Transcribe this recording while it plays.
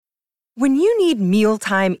When you need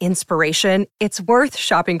mealtime inspiration, it's worth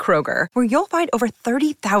shopping Kroger, where you'll find over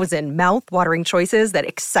 30,000 mouth-watering choices that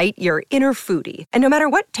excite your inner foodie. And no matter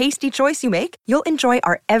what tasty choice you make, you'll enjoy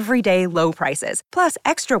our everyday low prices, plus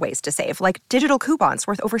extra ways to save, like digital coupons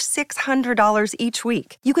worth over $600 each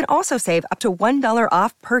week. You can also save up to $1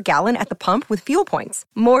 off per gallon at the pump with fuel points.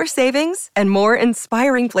 More savings and more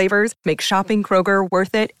inspiring flavors make shopping Kroger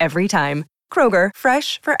worth it every time. Kroger,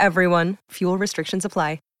 fresh for everyone. Fuel restrictions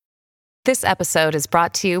apply. This episode is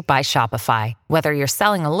brought to you by Shopify. Whether you're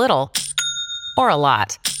selling a little or a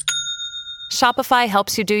lot, Shopify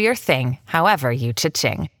helps you do your thing, however you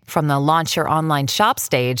cha-ching. From the launch your online shop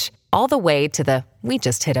stage, all the way to the we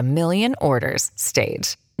just hit 1 million orders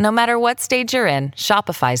stage. No matter what stage you're in,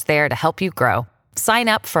 Shopify's there to help you grow. Sign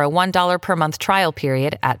up for a $1 per month trial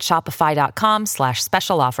period at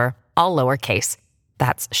shopify.com/special offer, all lowercase.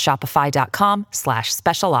 That's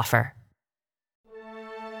shopify.com/special offer.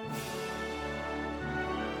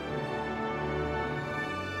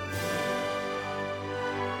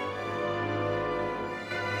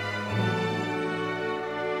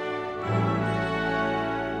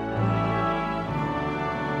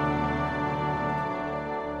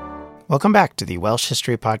 Welcome back to the Welsh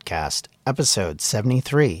History Podcast, episode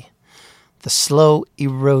 73. The slow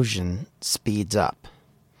erosion speeds up.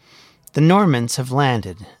 The Normans have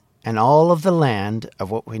landed, and all of the land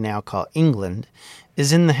of what we now call England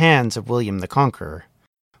is in the hands of William the Conqueror,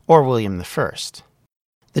 or William I,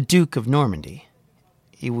 the Duke of Normandy.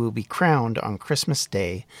 He will be crowned on Christmas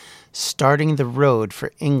Day, starting the road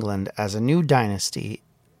for England as a new dynasty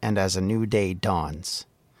and as a new day dawns.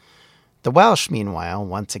 The Welsh, meanwhile,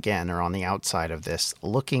 once again are on the outside of this,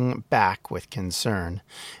 looking back with concern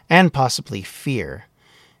and possibly fear,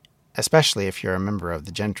 especially if you're a member of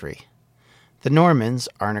the gentry. The Normans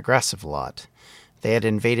are an aggressive lot. They had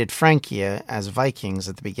invaded Francia as Vikings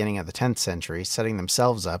at the beginning of the 10th century, setting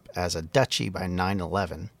themselves up as a duchy by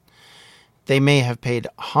 911. They may have paid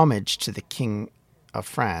homage to the King of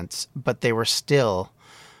France, but they were still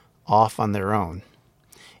off on their own.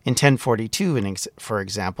 In 1042, for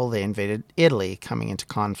example, they invaded Italy, coming into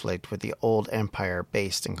conflict with the old empire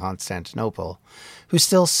based in Constantinople, who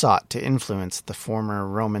still sought to influence the former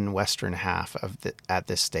Roman western half at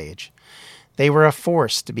this stage. They were a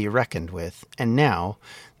force to be reckoned with, and now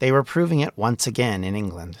they were proving it once again in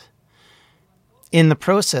England. In the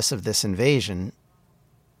process of this invasion,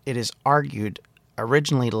 it is argued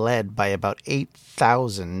originally led by about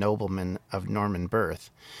 8,000 noblemen of Norman birth,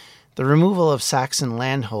 the removal of Saxon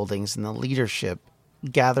landholdings and the leadership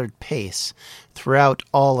gathered pace throughout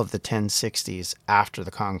all of the 1060s after the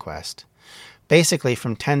conquest. Basically,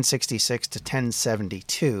 from 1066 to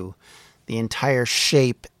 1072, the entire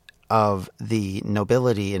shape of the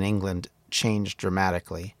nobility in England changed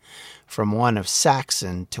dramatically, from one of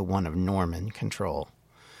Saxon to one of Norman control.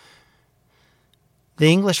 The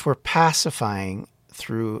English were pacifying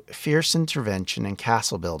through fierce intervention and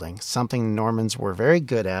castle building, something the Normans were very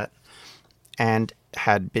good at and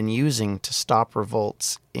had been using to stop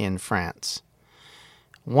revolts in France.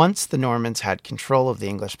 Once the Normans had control of the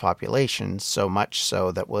English population, so much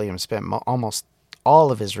so that William spent almost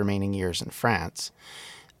all of his remaining years in France,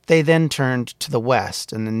 they then turned to the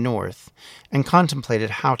west and the north and contemplated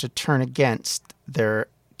how to turn against their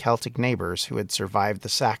Celtic neighbors who had survived the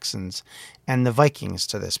Saxons and the Vikings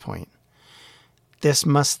to this point. This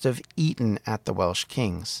must have eaten at the Welsh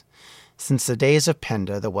kings. Since the days of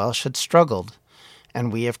Penda, the Welsh had struggled,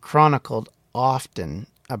 and we have chronicled often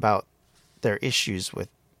about their issues with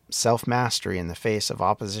self-mastery in the face of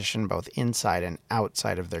opposition both inside and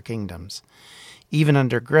outside of their kingdoms. Even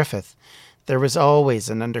under Griffith, there was always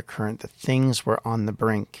an undercurrent that things were on the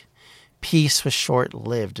brink. Peace was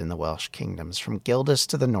short-lived in the Welsh kingdoms, from Gildas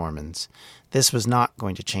to the Normans. This was not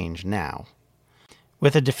going to change now.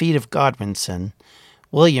 With the defeat of Godwinson,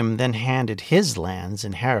 William then handed his lands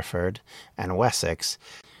in Hereford and Wessex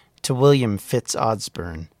to William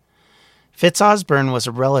Fitz-Osbern. Fitz-Osbern was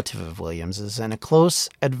a relative of William's and a close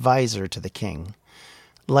advisor to the king.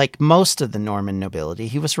 Like most of the Norman nobility,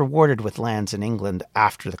 he was rewarded with lands in England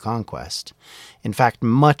after the conquest. In fact,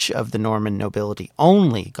 much of the Norman nobility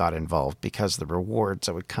only got involved because of the rewards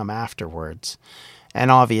that would come afterwards. And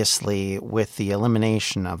obviously, with the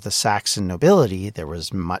elimination of the Saxon nobility, there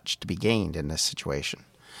was much to be gained in this situation.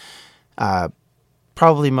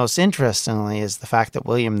 Probably most interestingly is the fact that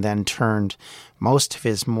William then turned most of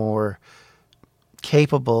his more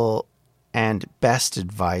capable and best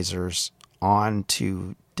advisors on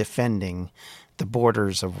to defending the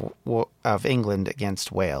borders of England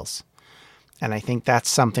against Wales. And I think that's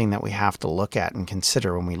something that we have to look at and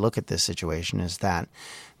consider when we look at this situation, is that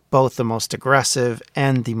both the most aggressive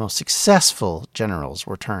and the most successful generals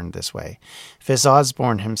were turned this way.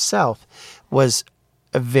 Fitz-Osborne himself was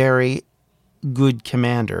a very good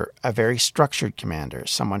commander, a very structured commander,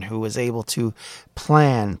 someone who was able to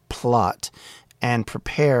plan, plot, and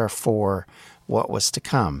prepare for what was to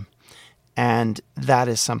come. And that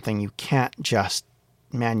is something you can't just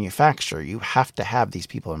manufacture. You have to have these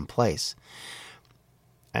people in place.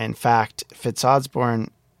 In fact,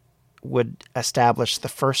 Fitz-Osborne would establish the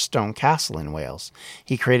first stone castle in Wales.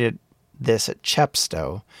 He created this at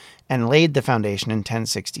Chepstow and laid the foundation in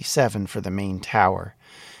 1067 for the main tower.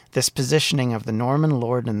 This positioning of the Norman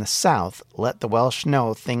lord in the south let the Welsh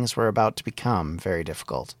know things were about to become very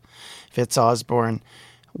difficult. Fitz-Osborne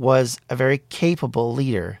was a very capable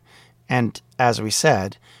leader and, as we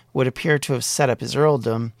said, would appear to have set up his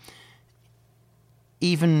earldom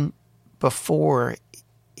even before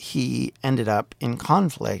he ended up in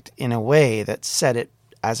conflict in a way that set it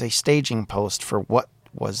as a staging post for what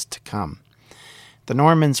was to come. The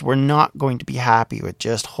Normans were not going to be happy with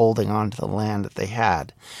just holding on to the land that they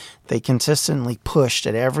had. They consistently pushed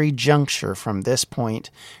at every juncture from this point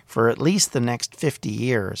for at least the next 50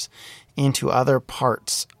 years into other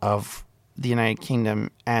parts of the United Kingdom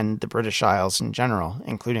and the British Isles in general,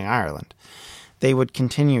 including Ireland. They would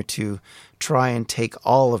continue to try and take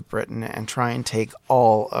all of Britain and try and take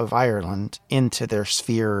all of Ireland into their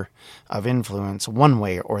sphere of influence one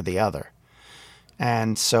way or the other.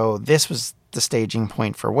 And so this was the staging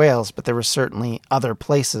point for Wales, but there were certainly other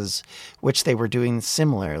places which they were doing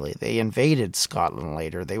similarly. They invaded Scotland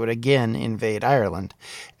later. They would again invade Ireland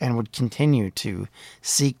and would continue to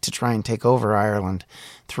seek to try and take over Ireland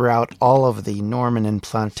throughout all of the Norman and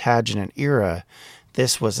Plantagenet era.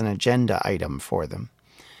 This was an agenda item for them.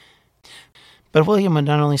 But William would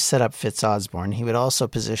not only set up Fitz-Osborne, he would also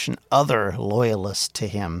position other loyalists to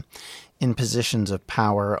him in positions of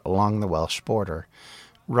power along the Welsh border.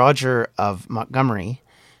 Roger of Montgomery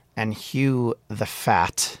and Hugh the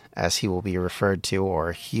Fat, as he will be referred to,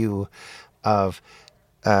 or Hugh of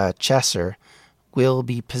Cheshire, will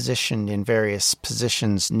be positioned in various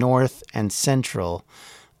positions north and central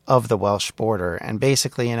of the Welsh border. And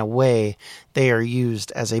basically, in a way, they are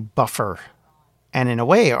used as a buffer, and in a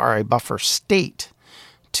way are a buffer state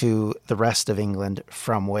to the rest of England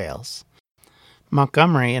from Wales.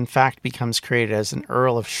 Montgomery, in fact, becomes created as an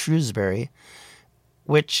Earl of Shrewsbury,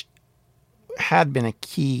 which had been a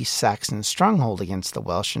key Saxon stronghold against the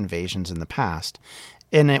Welsh invasions in the past,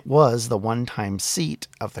 and it was the one-time seat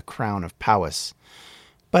of the Crown of Powys.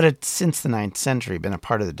 But it's since the 9th century been a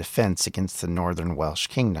part of the defense against the northern Welsh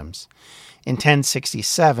kingdoms. In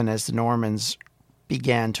 1067, as the Normans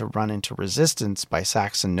began to run into resistance by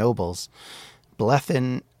Saxon nobles,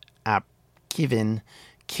 Blethyn ap Kivin,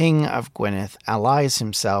 King of Gwynedd, allies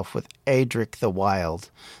himself with Eadric the Wild,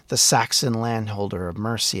 the Saxon landholder of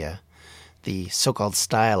Mercia, the so-called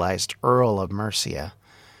stylized Earl of Mercia.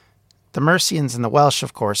 The Mercians and the Welsh,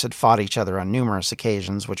 of course, had fought each other on numerous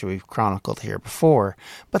occasions, which we've chronicled here before,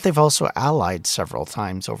 but they've also allied several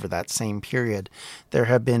times over that same period. There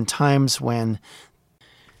have been times when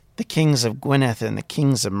the kings of Gwynedd and the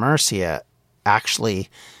kings of Mercia actually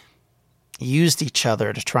used each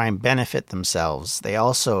other to try and benefit themselves. They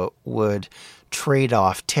also would trade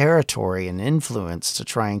off territory and influence to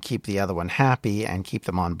try and keep the other one happy and keep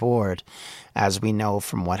them on board. As we know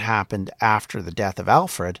from what happened after the death of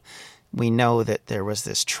Alfred, we know that there was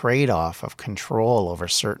this trade-off of control over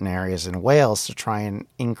certain areas in Wales to try and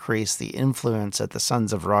increase the influence that the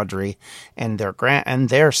sons of Rhodri and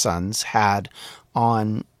their sons had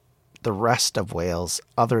on the rest of Wales,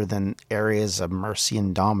 other than areas of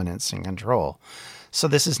Mercian dominance and control. So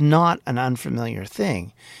this is not an unfamiliar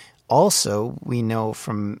thing. Also, we know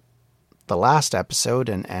from the last episode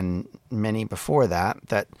and many before that,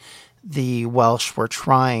 that the Welsh were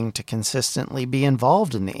trying to consistently be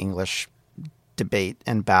involved in the English debate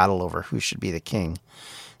and battle over who should be the king,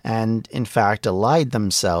 and in fact allied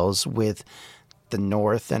themselves with the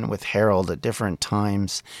North and with Harold at different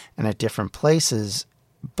times and at different places,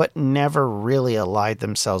 but never really allied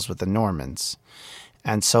themselves with the Normans.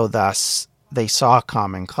 And so thus they saw a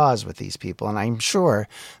common cause with these people, and I'm sure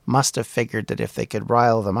must have figured that if they could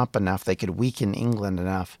rile them up enough, they could weaken England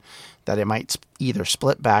enough that it might either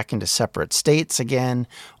split back into separate states again,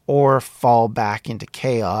 or fall back into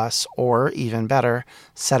chaos, or even better,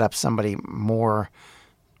 set up somebody more.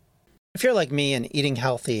 If you're like me and eating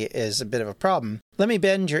healthy is a bit of a problem, let me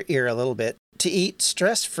bend your ear a little bit to eat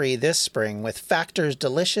stress-free this spring with Factor's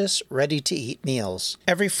delicious, ready-to-eat meals.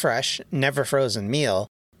 Every fresh, never-frozen meal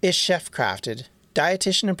is chef-crafted,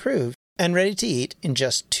 dietitian-approved, and ready to eat in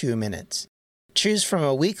just 2 minutes. Choose from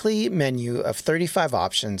a weekly menu of 35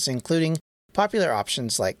 options, including popular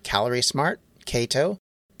options like Calorie Smart, Keto,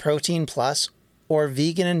 Protein Plus, or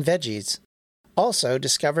Vegan and Veggies. Also,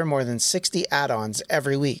 discover more than 60 add-ons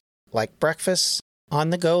every week, like breakfasts,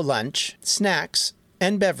 on-the-go lunch, snacks,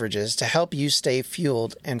 and beverages to help you stay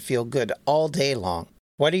fueled and feel good all day long.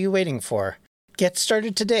 What are you waiting for? Get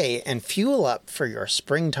started today and fuel up for your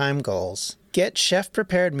springtime goals. Get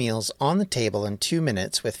chef-prepared meals on the table in 2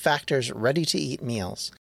 minutes with Factor's ready-to-eat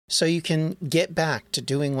meals, so you can get back to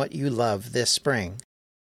doing what you love this spring.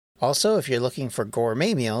 Also, if you're looking for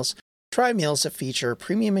gourmet meals, try meals that feature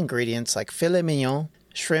premium ingredients like filet mignon,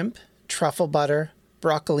 shrimp, truffle butter,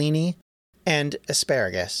 broccolini, and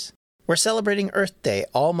asparagus. We're celebrating Earth Day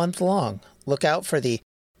all month long. Look out for the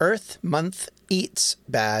Earth Month Eats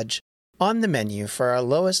badge on the menu for our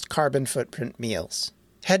lowest carbon footprint meals.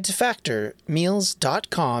 Head to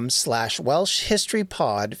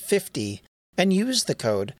factormeals.com/WelshHistoryPod50 and use the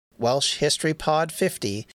code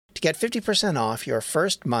WelshHistoryPod50 to get 50% off your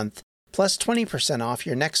first month plus 20% off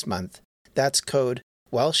your next month. That's code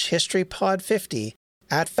WelshHistoryPod50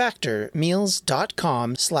 at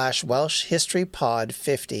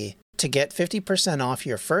factormeals.com/WelshHistoryPod50 to get 50% off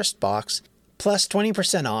your first box plus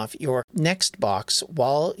 20% off your next box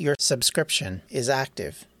while your subscription is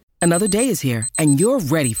active. Another day is here, and you're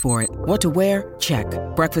ready for it. What to wear? Check.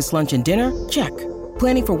 Breakfast, lunch, and dinner? Check.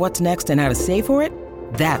 Planning for what's next and how to save for it?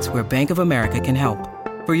 That's where Bank of America can help.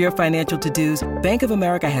 For your financial to-dos, Bank of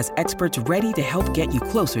America has experts ready to help get you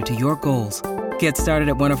closer to your goals. Get started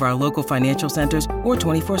at one of our local financial centers or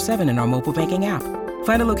 24/7 in our mobile banking app.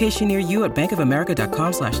 Find a location near you at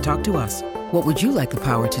bankofamerica.com/talktous. What would you like the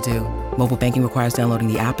power to do? Mobile banking requires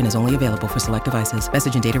downloading the app and is only available for select devices.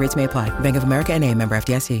 Message and data rates may apply. Bank of America N.A., member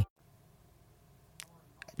FDIC.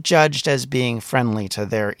 Judged as being friendly to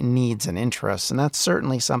their needs and interests, and that's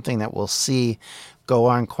certainly something that we'll see go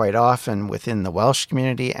on quite often within the Welsh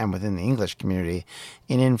community and within the English community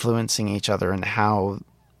in influencing each other and how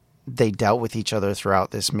they dealt with each other throughout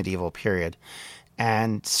this medieval period.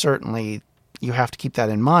 And certainly you have to keep that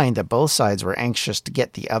in mind, that both sides were anxious to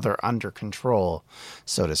get the other under control,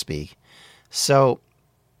 so to speak. So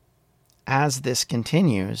as this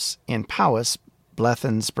continues, in Powys,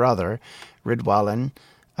 Blethan's brother, Ridwallan,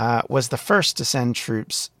 was the first to send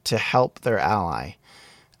troops to help their ally.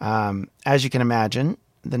 As you can imagine,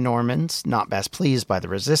 the Normans, not best pleased by the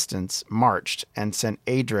resistance, marched and sent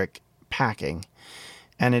Adric packing.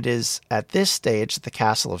 And it is at this stage that the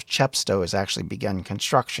castle of Chepstow has actually begun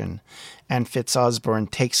construction, and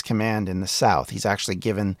Fitzosborne takes command in the south. He's actually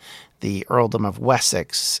given the earldom of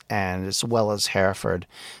Wessex and as well as Hereford,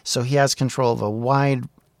 so he has control of a wide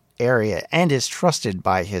area and is trusted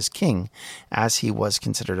by his king, as he was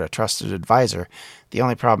considered a trusted advisor. The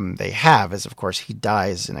only problem they have is, of course, he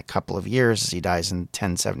dies in a couple of years. He dies in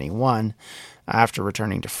 1071 after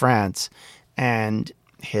returning to France, and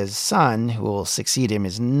his son, who will succeed him,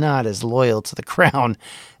 is not as loyal to the crown,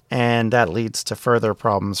 and that leads to further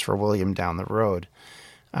problems for William down the road.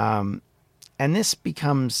 And this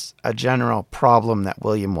becomes a general problem that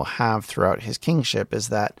William will have throughout his kingship, is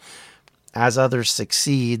that as others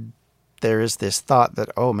succeed, there is this thought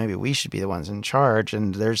that, oh, maybe we should be the ones in charge,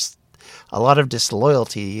 and there's a lot of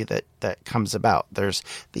disloyalty that comes about. There's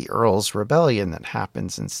the Earl's Rebellion that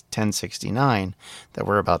happens in 1069 that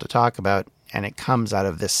we're about to talk about, and it comes out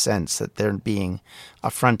of this sense that they're being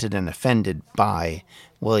affronted and offended by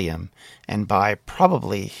William, and by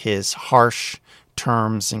probably his harsh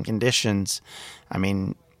terms and conditions. I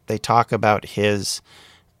mean, they talk about his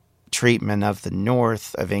treatment of the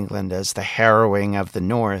north of England as the harrowing of the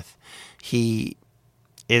north. He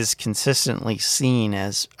is consistently seen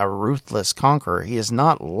as a ruthless conqueror. He is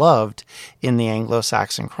not loved in the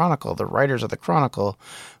Anglo-Saxon Chronicle. The writers of the Chronicle,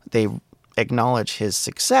 they acknowledge his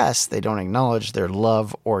success. They don't acknowledge their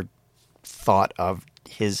love or thought of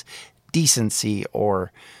his decency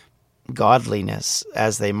or godliness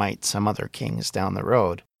as they might some other kings down the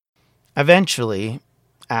road. Eventually,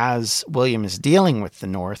 as William is dealing with the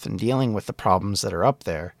north and dealing with the problems that are up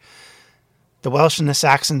there, the Welsh and the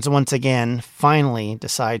Saxons once again finally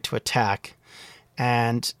decide to attack,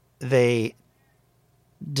 and they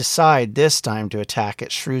decide this time to attack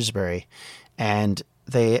at Shrewsbury, and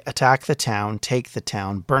they attack the town, take the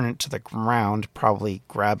town, burn it to the ground, probably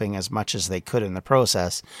grabbing as much as they could in the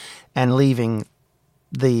process, and leaving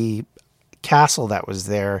the castle that was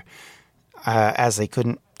there, as they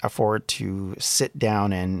couldn't afford to sit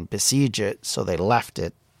down and besiege it, so they left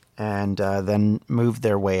it and then moved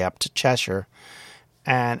their way up to Cheshire.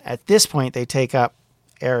 And at this point, they take up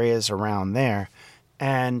areas around there,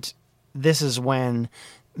 and this is when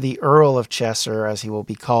the Earl of Chester, as he will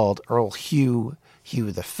be called, Earl Hugh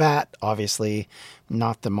the Fat, obviously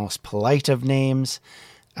not the most polite of names,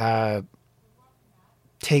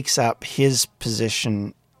 takes up his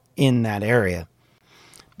position in that area.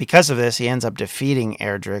 Because of this, he ends up defeating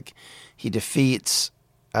Erdrick. He defeats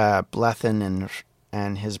Blethen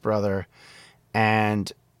and his brother,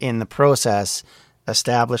 and in the process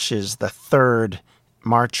establishes the third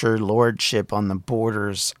Marcher lordship on the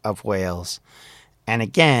borders of Wales, and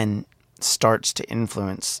again starts to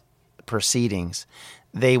influence proceedings.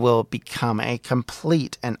 They will become a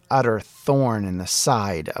complete and utter thorn in the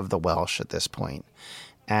side of the Welsh at this point.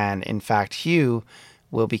 And in fact, Hugh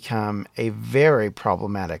will become a very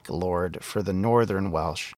problematic lord for the northern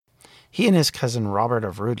Welsh. He and his cousin Robert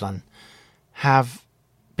of Rhuddlan have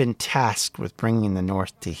been tasked with bringing the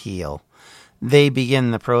north to heel. They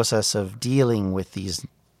begin the process of dealing with these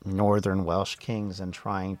northern Welsh kings and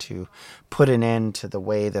trying to put an end to the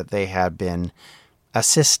way that they had been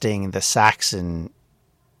assisting the Saxon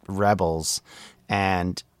rebels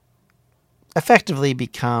and effectively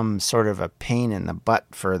become sort of a pain in the butt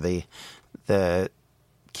for the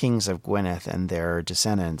kings of Gwynedd and their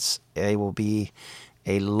descendants. They will be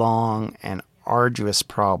a long and arduous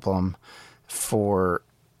problem for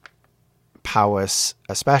Powys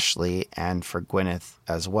especially, and for Gwynedd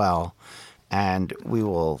as well. And we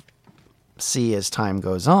will see as time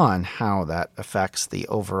goes on how that affects the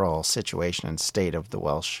overall situation and state of the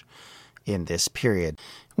Welsh in this period.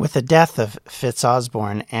 With the death of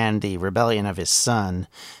Fitzosborne and the rebellion of his son,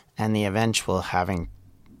 and the eventual having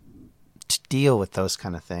to deal with those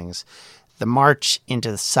kind of things, the march into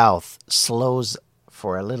the south slows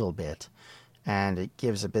for a little bit, and it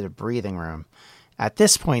gives a bit of breathing room. At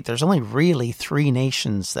this point, there's only really three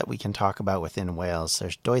nations that we can talk about within Wales.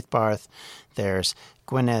 There's Deuddbarth, there's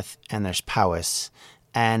Gwynedd, and there's Powys.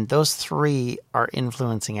 And those three are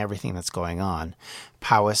influencing everything that's going on.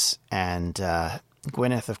 Powys and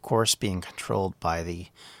Gwynedd, of course, being controlled by the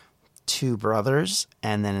two brothers.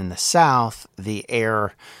 And then in the south, the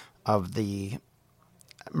heir of the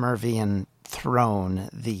Mervian throne,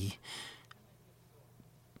 the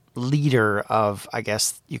leader of, I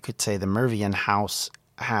guess you could say, the Mervian house,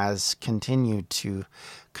 has continued to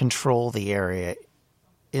control the area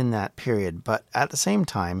in that period. But at the same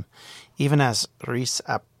time, even as Rhys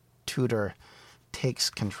ap Tudor takes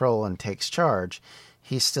control and takes charge,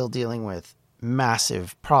 he's still dealing with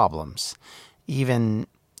massive problems. Even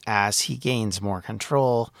as he gains more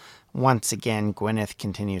control, once again, Gwynedd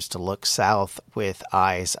continues to look south with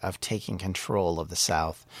eyes of taking control of the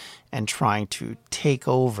south and trying to take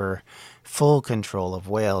over full control of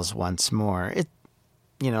Wales once more.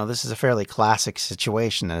 This is a fairly classic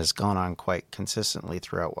situation that has gone on quite consistently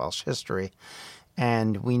throughout Welsh history.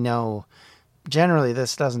 And we know generally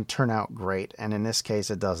this doesn't turn out great. And in this case,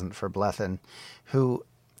 it doesn't for Blethen, who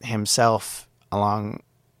himself, along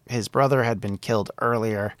his brother, had been killed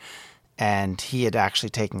earlier, and he had actually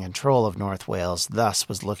taken control of North Wales, thus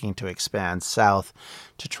was looking to expand south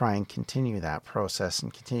to try and continue that process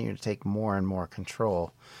and continue to take more and more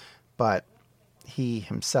control. But he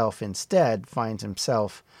himself instead finds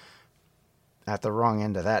himself at the wrong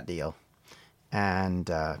end of that deal.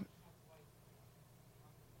 And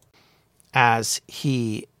as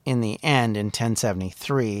he, in the end, in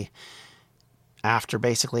 1073, after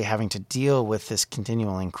basically having to deal with this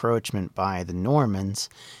continual encroachment by the Normans,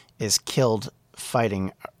 is killed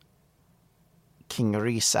fighting King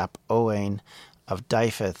Rhys ap Owain of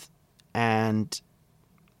Dyfed, and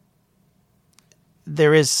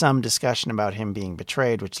there is some discussion about him being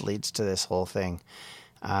betrayed, which leads to this whole thing,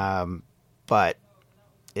 but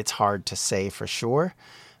it's hard to say for sure.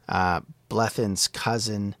 Blethen's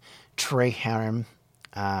cousin Treharm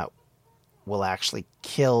will actually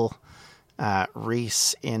kill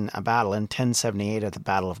Rhys in a battle in 1078 at the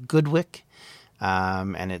Battle of Goodwick.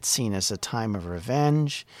 And it's seen as a time of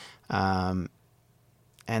revenge. And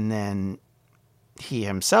then he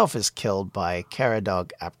himself is killed by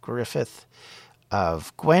Caradog ap Griffith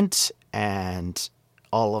of Gwent, and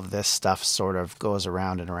all of this stuff sort of goes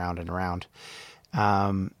around and around and around.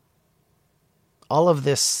 All of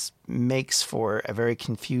this makes for a very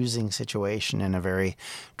confusing situation and a very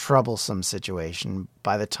troublesome situation.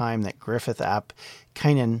 By the time that Griffith ap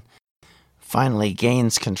Cynan finally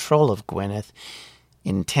gains control of Gwynedd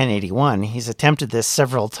in 1081, he's attempted this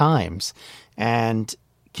several times and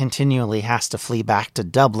continually has to flee back to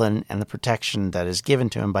Dublin and the protection that is given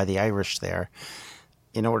to him by the Irish there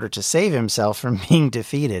in order to save himself from being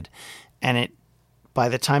defeated. And by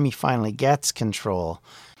the time he finally gets control,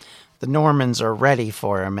 the Normans are ready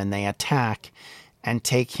for him and they attack and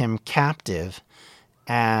take him captive.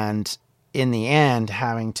 And in the end,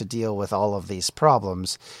 having to deal with all of these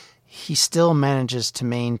problems, he still manages to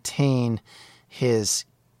maintain his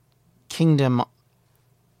kingdom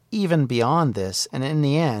even beyond this, and in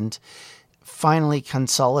the end, finally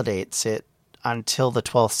consolidates it until the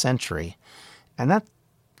 12th century. And that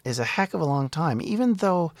is a heck of a long time. Even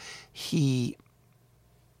though he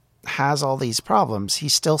has all these problems, he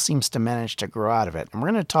still seems to manage to grow out of it. And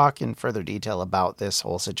we're going to talk in further detail about this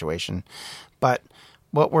whole situation. But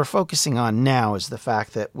what we're focusing on now is the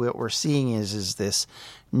fact that what we're seeing is this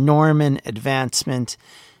Norman advancement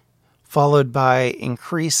followed by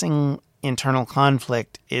increasing internal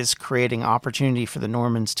conflict is creating opportunity for the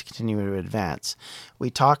Normans to continue to advance.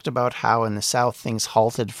 We talked about how in the south things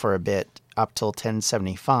halted for a bit up till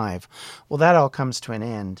 1075. Well, that all comes to an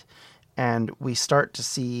end, and we start to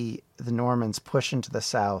see the Normans push into the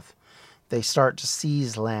south. They start to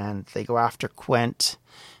seize land. They go after Gwent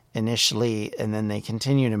initially, and then they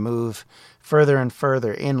continue to move further and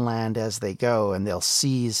further inland as they go, and they'll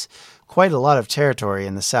seize quite a lot of territory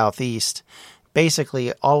in the southeast.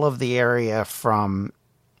 Basically, all of the area from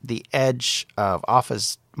the edge of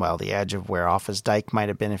Offa's, the edge of where Offa's Dyke might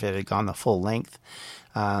have been if it had gone the full length,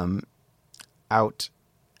 out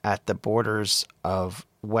at the borders of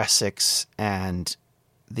Wessex and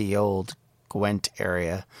the old Gwent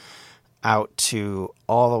area, out to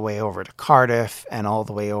all the way over to Cardiff and all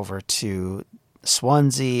the way over to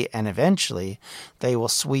Swansea, and eventually they will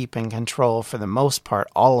sweep and control, for the most part,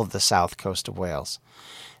 all of the south coast of Wales.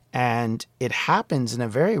 And it happens in a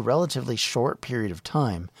very relatively short period of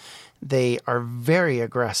time. They are very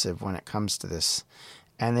aggressive when it comes to this,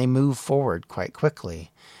 and they move forward quite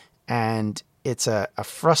quickly. And it's a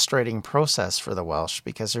frustrating process for the Welsh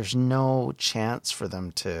because there's no chance for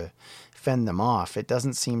them to fend them off. It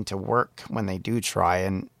doesn't seem to work when they do try,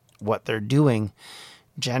 and what they're doing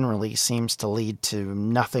generally seems to lead to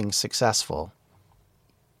nothing successful.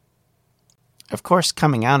 Of course,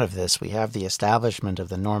 coming out of this, we have the establishment of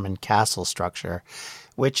the Norman castle structure,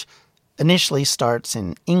 which initially starts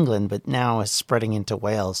in England, but now is spreading into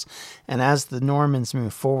Wales. And as the Normans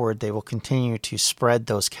move forward, they will continue to spread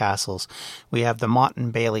those castles. We have the Motte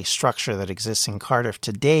and Bailey structure that exists in Cardiff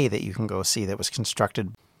today that you can go see, that was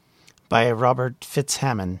constructed by Robert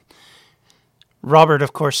Fitzhamon. Robert,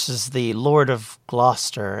 of course, is the Lord of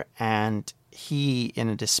Gloucester, and he, in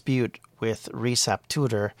a dispute with Rhys ap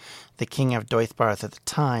Tudor, the king of Deuddbarth at the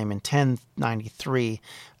time, in 1093,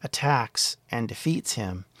 attacks and defeats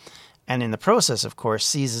him. And in the process, of course,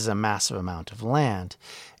 seizes a massive amount of land.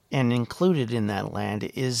 And included in that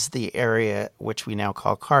land is the area which we now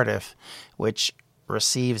call Cardiff, which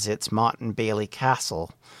receives its Motte and Bailey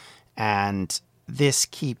castle. And this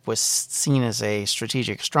keep was seen as a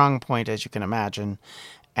strategic strong point, as you can imagine,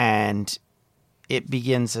 and it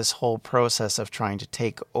begins this whole process of trying to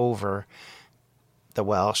take over the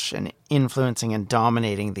Welsh and influencing and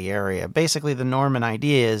dominating the area. Basically, the Norman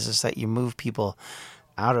idea is that you move people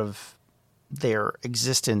out of their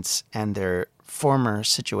existence and their former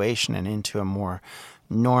situation and into a more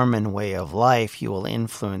Norman way of life. You will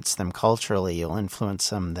influence them culturally. You'll influence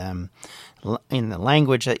them in the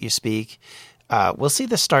language that you speak. We'll see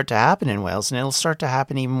this start to happen in Wales, and it'll start to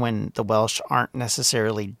happen even when the Welsh aren't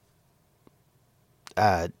necessarily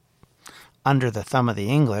under the thumb of the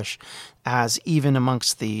English, as even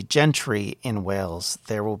amongst the gentry in Wales,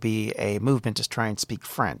 there will be a movement to try and speak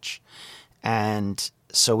French. And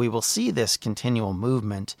so we will see this continual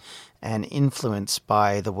movement and influence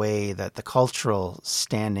by the way that the cultural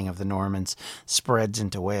standing of the Normans spreads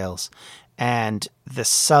into Wales. And the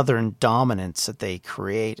southern dominance that they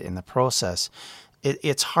create in the process,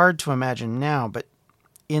 it's hard to imagine now, but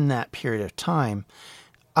in that period of time,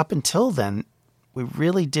 up until then, we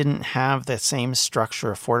really didn't have the same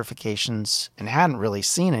structure of fortifications and hadn't really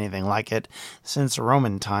seen anything like it since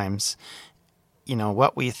Roman times. You know,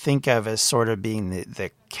 what we think of as sort of being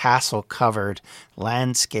the castle-covered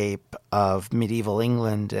landscape of medieval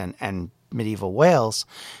England and medieval Wales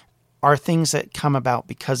are things that come about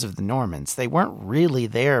because of the Normans. They weren't really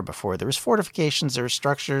there before. There was fortifications, there were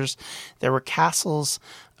structures, there were castles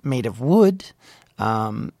made of wood,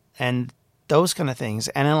 and those kind of things.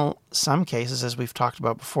 And in some cases, as we've talked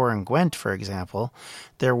about before in Gwent, for example,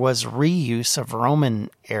 there was reuse of Roman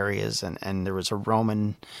areas, and there was a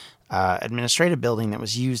Roman administrative building that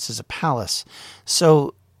was used as a palace.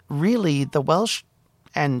 So really, the Welsh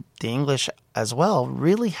and the English as well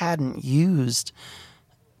really hadn't used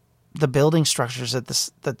the building structures that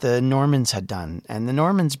the Normans had done. And the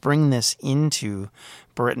Normans bring this into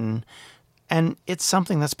Britain, and it's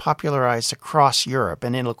something that's popularized across Europe.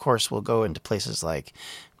 And it, of course, will go into places like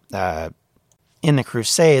in the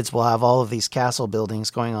Crusades, we'll have all of these castle buildings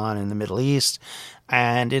going on in the Middle East,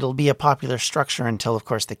 and it'll be a popular structure until, of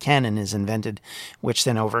course, the cannon is invented, which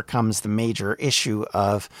then overcomes the major issue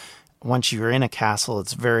of once you're in a castle,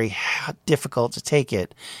 it's very difficult to take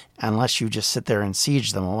it unless you just sit there and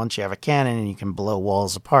siege them. Well, once you have a cannon and you can blow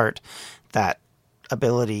walls apart, that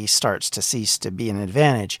ability starts to cease to be an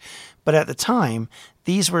advantage. But at the time,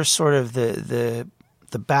 these were sort of the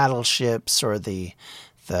battleships or the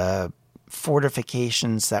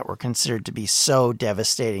fortifications that were considered to be so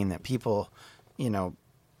devastating that people,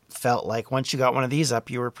 felt like once you got one of these up,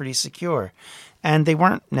 you were pretty secure. And they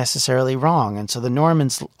weren't necessarily wrong. And so the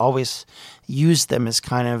Normans always used them as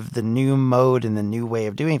kind of the new mode and the new way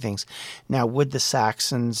of doing things. Now, would the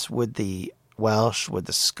Saxons, would the Welsh, would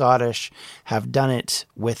the Scottish have done it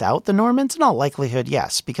without the Normans? In all likelihood,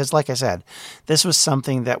 yes. Because like I said, this was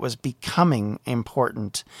something that was becoming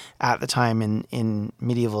important at the time in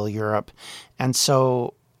medieval Europe. And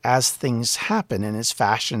so as things happen and as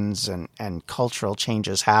fashions and cultural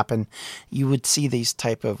changes happen, you would see these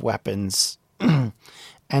type of weapons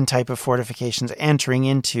and type of fortifications entering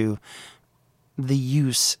into the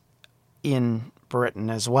use in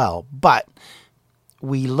Britain as well. But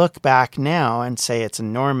we look back now and say it's a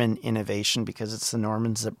Norman innovation because it's the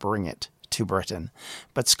Normans that bring it to Britain.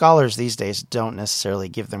 But scholars these days don't necessarily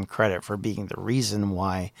give them credit for being the reason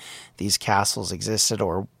why these castles existed,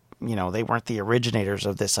 or, they weren't the originators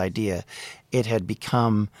of this idea. It had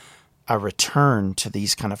become a return to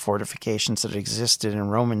these kind of fortifications that existed in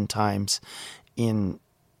Roman times in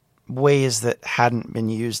ways that hadn't been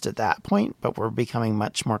used at that point, but were becoming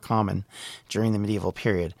much more common during the medieval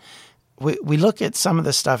period. We look at some of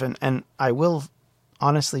this stuff, and I will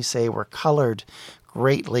honestly say we're colored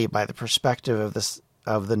greatly by the perspective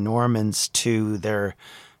of the Normans to their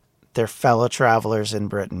fellow travelers in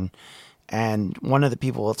Britain. And one of the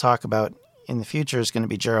people we'll talk about in the future is going to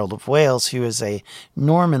be Gerald of Wales, who is a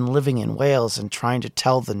Norman living in Wales and trying to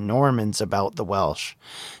tell the Normans about the Welsh.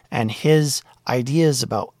 And his ideas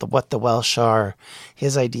about what the Welsh are,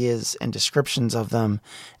 his ideas and descriptions of them,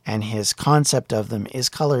 and his concept of them is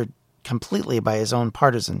colored completely by his own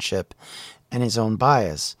partisanship and his own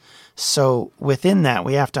bias. So within that,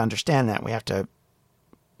 we have to understand that. We have to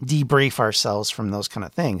debrief ourselves from those kind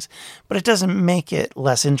of things. But it doesn't make it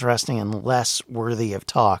less interesting and less worthy of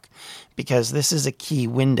talk, because this is a key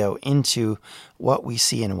window into what we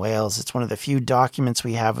see in Wales. It's one of the few documents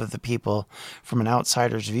we have of the people from an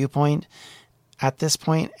outsider's viewpoint at this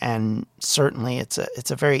point, and certainly it's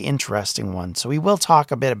a very interesting one. So we will talk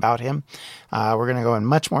a bit about him. We're going to go in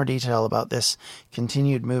much more detail about this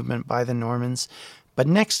continued movement by the Normans. But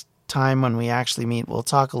next time when we actually meet, we'll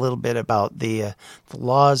talk a little bit about the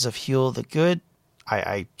laws of Huel the Good.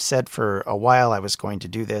 I said for a while I was going to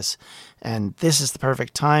do this, and this is the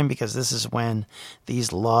perfect time, because this is when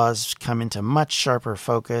these laws come into much sharper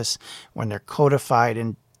focus, when they're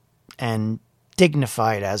codified and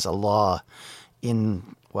dignified as a law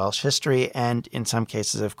in Welsh history, and in some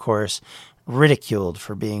cases, of course, ridiculed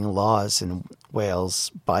for being laws in Wales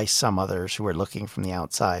by some others who are looking from the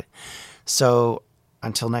outside. So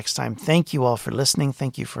until next time, thank you all for listening.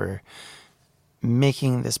 Thank you for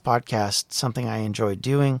making this podcast something I enjoy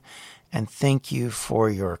doing. And thank you for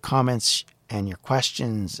your comments and your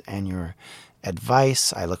questions and your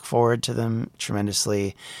advice. I look forward to them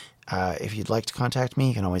tremendously. If you'd like to contact me,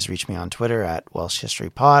 you can always reach me on Twitter at Welsh History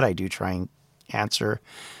Pod. I do try and answer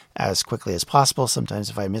as quickly as possible. Sometimes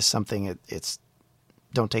if I miss something, it's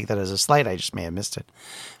don't take that as a slight. I just may have missed it.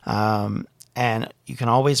 And you can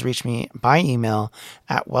always reach me by email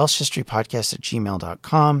at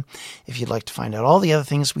welshhistorypodcast@gmail.com. If you'd like to find out all the other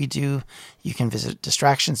things we do, you can visit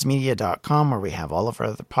distractionsmedia.com, where we have all of our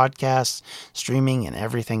other podcasts, streaming, and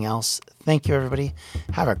everything else. Thank you, everybody.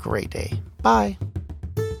 Have a great day. Bye.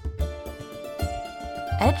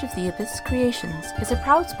 Edge of the Abyss Creations is a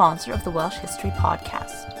proud sponsor of the Welsh History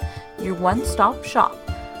Podcast, your one-stop shop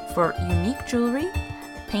for unique jewelry,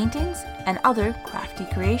 paintings, and other crafty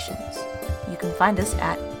creations. You can find us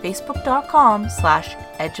at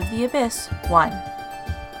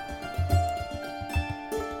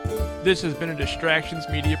facebook.com/edgeoftheabyss1. This has been a Distractions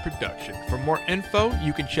Media production. For more info,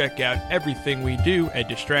 you can check out everything we do at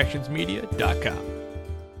distractionsmedia.com.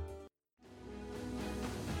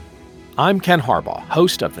 I'm Ken Harbaugh,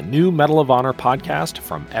 host of the new Medal of Honor podcast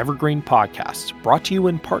from Evergreen Podcasts, brought to you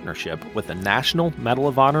in partnership with the National Medal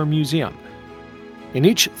of Honor Museum. In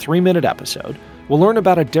each 3-minute episode, we'll learn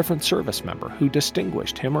about a different service member who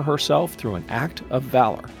distinguished him or herself through an act of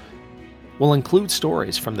valor. We'll include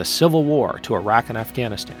stories from the Civil War to Iraq and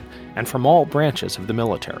Afghanistan, and from all branches of the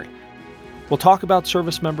military. We'll talk about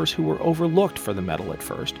service members who were overlooked for the medal at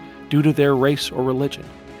first due to their race or religion,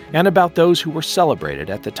 and about those who were celebrated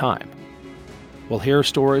at the time. We'll hear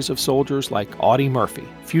stories of soldiers like Audie Murphy,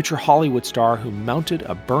 future Hollywood star who mounted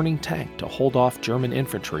a burning tank to hold off German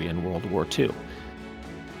infantry in World War II.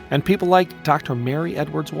 And people like Dr. Mary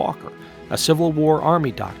Edwards Walker, a Civil War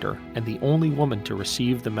Army doctor and the only woman to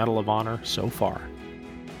receive the Medal of Honor so far.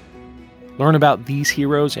 Learn about these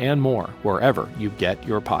heroes and more wherever you get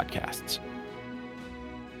your podcasts.